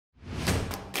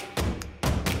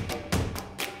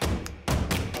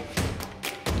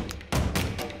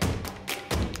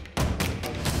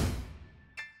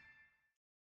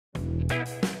Hey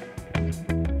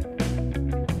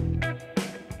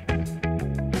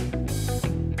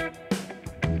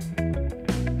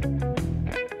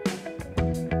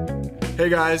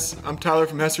guys, I'm Tyler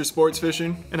from Hester Sports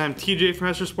Fishing. And I'm TJ from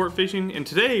Hester Sport Fishing, and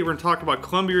today we're going to talk about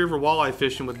Columbia River walleye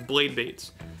fishing with blade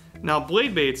baits. Now,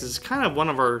 blade baits is kind of one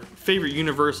of our favorite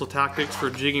universal tactics for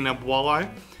jigging up walleye.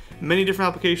 Many different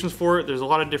applications for it. There's a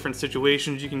lot of different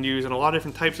situations you can use and a lot of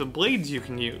different types of blades you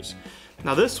can use.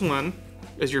 Now this one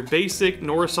is your basic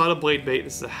Norisata blade bait.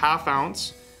 This is a 1/2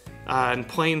 ounce and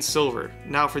plain silver.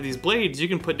 Now for these blades, you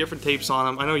can put different tapes on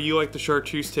them. I know you like the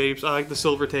chartreuse tapes, I like the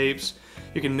silver tapes.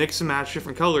 You can mix and match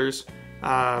different colors,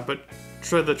 but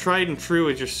the tried and true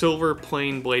is your silver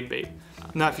plain blade bait.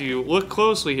 Now if you look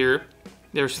closely here,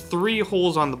 there's 3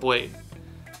 holes on the blade.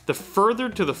 The further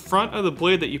to the front of the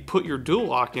blade that you put your dual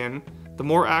lock in, the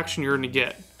more action you're going to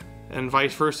get. And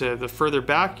vice versa, the further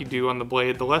back you do on the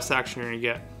blade, the less action you're going to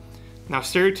get. Now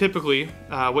stereotypically,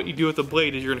 what you do with the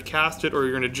blade is you're going to cast it or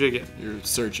you're going to jig it. You're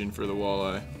searching for the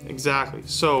walleye. Exactly.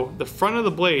 So the front of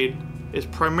the blade is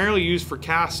primarily used for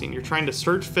casting. You're trying to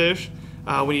search fish.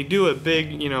 When you do a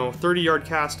big, 30-yard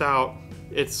cast out,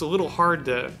 it's a little hard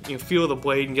to feel the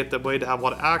blade and get the blade to have a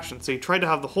lot of action. So you try to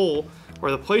have the hole or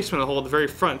the placement of the hole at the very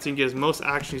front so you can get as most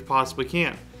action as you possibly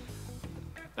can.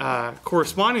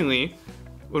 Correspondingly,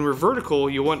 when we're vertical,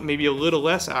 you want maybe a little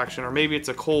less action, or maybe it's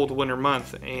a cold winter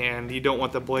month and you don't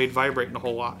want the blade vibrating a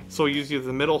whole lot. So use either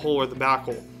the middle hole or the back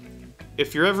hole.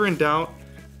 If you're ever in doubt,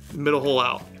 middle hole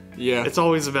out. Yeah. It's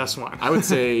always the best one. I would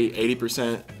say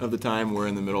 80% of the time we're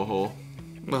in the middle hole.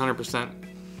 100%.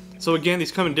 So again,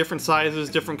 these come in different sizes,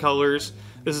 different colors.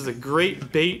 This is a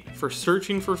great bait for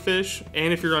searching for fish,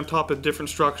 and if you're on top of a different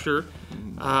structure.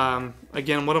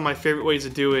 Again, one of my favorite ways to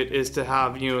do it is to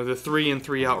have, the 3 and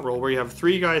 3 out rule, where you have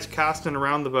 3 guys casting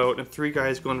around the boat and 3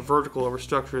 guys going vertical over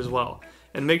structure as well.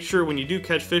 And make sure when you do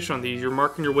catch fish on these, you're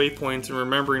marking your waypoints and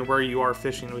remembering where you are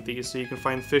fishing with these so you can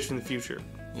find fish in the future.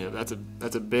 Yeah, that's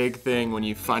a big thing. When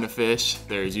you find a fish,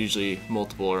 there's usually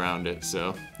multiple around it,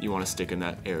 so you want to stick in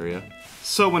that area.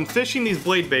 So when fishing these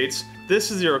blade baits,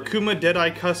 this is your Okuma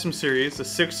Deadeye Custom Series, the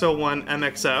 601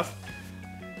 MXF.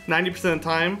 90% of the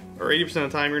time, or 80%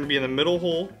 of the time, you're going to be in the middle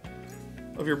hole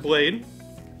of your blade.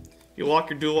 You lock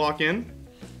your dual lock in,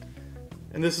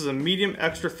 and this is a medium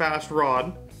extra fast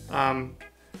rod.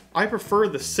 I prefer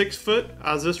the 6 foot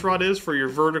as this rod is for your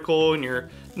vertical and your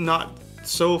not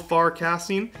so far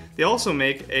casting. They also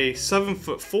make a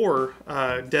 7'4"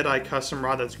 Deadeye custom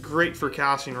rod that's great for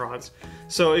casting rods.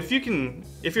 So if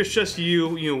it's just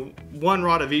one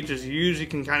rod of each is you usually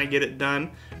can kind of get it done.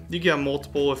 You can have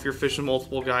multiple if you're fishing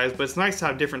multiple guys, but it's nice to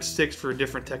have different sticks for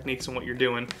different techniques and what you're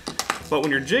doing. But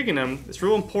when you're jigging them, it's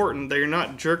real important that you're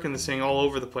not jerking this thing all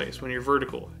over the place when you're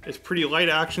vertical. It's pretty light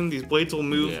action. These blades will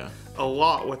move a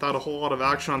lot without a whole lot of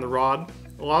action on the rod.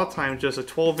 A lot of times just a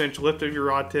 12-inch lift of your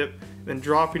rod tip, then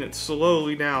dropping it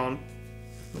slowly down.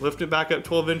 Lift it back up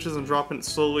 12 inches and dropping it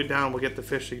slowly down will get the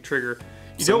fish to trigger.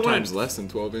 Sometimes less than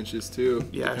 12 inches too.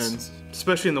 Yes, depends.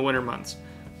 Especially in the winter months.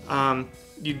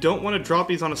 You don't want to drop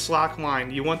these on a slack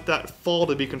line. You want that fall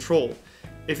to be controlled.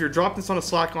 If you're dropping this on a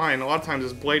slack line, a lot of times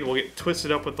this blade will get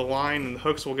twisted up with the line and the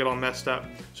hooks will get all messed up.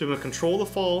 So you want to control the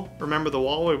fall. Remember, the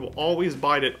walleye will always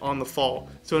bite it on the fall.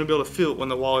 So you want to be able to feel it when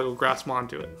the walleye will grasp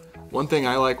onto it. One thing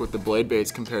I like with the blade baits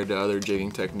compared to other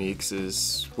jigging techniques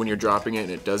is when you're dropping it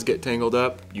and it does get tangled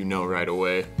up, you know right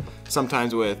away.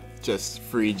 Sometimes with just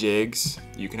free jigs,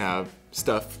 you can have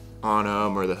stuff on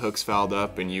them or the hook's fouled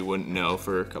up and you wouldn't know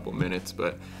for a couple minutes,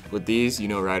 but with these, you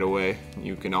know right away.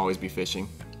 You can always be fishing.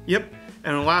 Yep,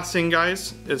 and the last thing,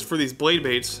 guys, is for these blade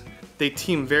baits, they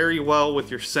team very well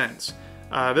with your scents.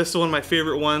 This is one of my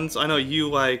favorite ones. I know you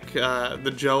like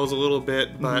the gels a little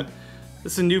bit, but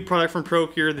this is a new product from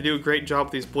Procure. They do a great job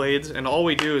with these blades, and all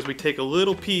we do is we take a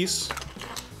little piece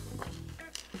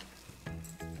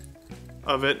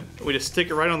of it, we just stick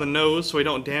it right on the nose so we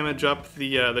don't damage up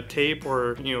the tape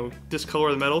or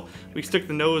discolor the metal. We stick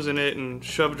the nose in it and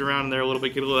shove it around in there a little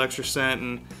bit, get a little extra scent,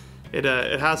 and it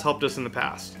has helped us in the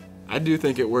past. I do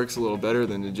think it works a little better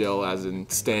than the gel as in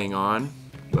staying on,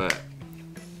 but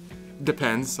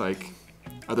depends. Like,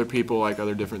 other people like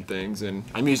other different things, and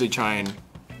I'm usually trying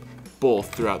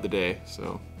both throughout the day.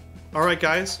 So alright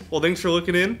guys, well, thanks for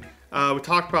looking in. We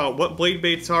talked about what blade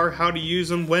baits are, how to use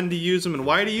them, when to use them, and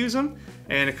why to use them,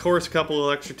 and of course a couple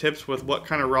of extra tips with what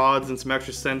kind of rods and some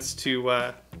extra scents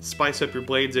to spice up your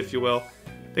blades, if you will.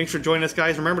 Thanks for joining us,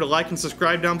 guys. Remember to like and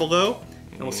subscribe down below,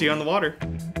 and we'll see you on the water.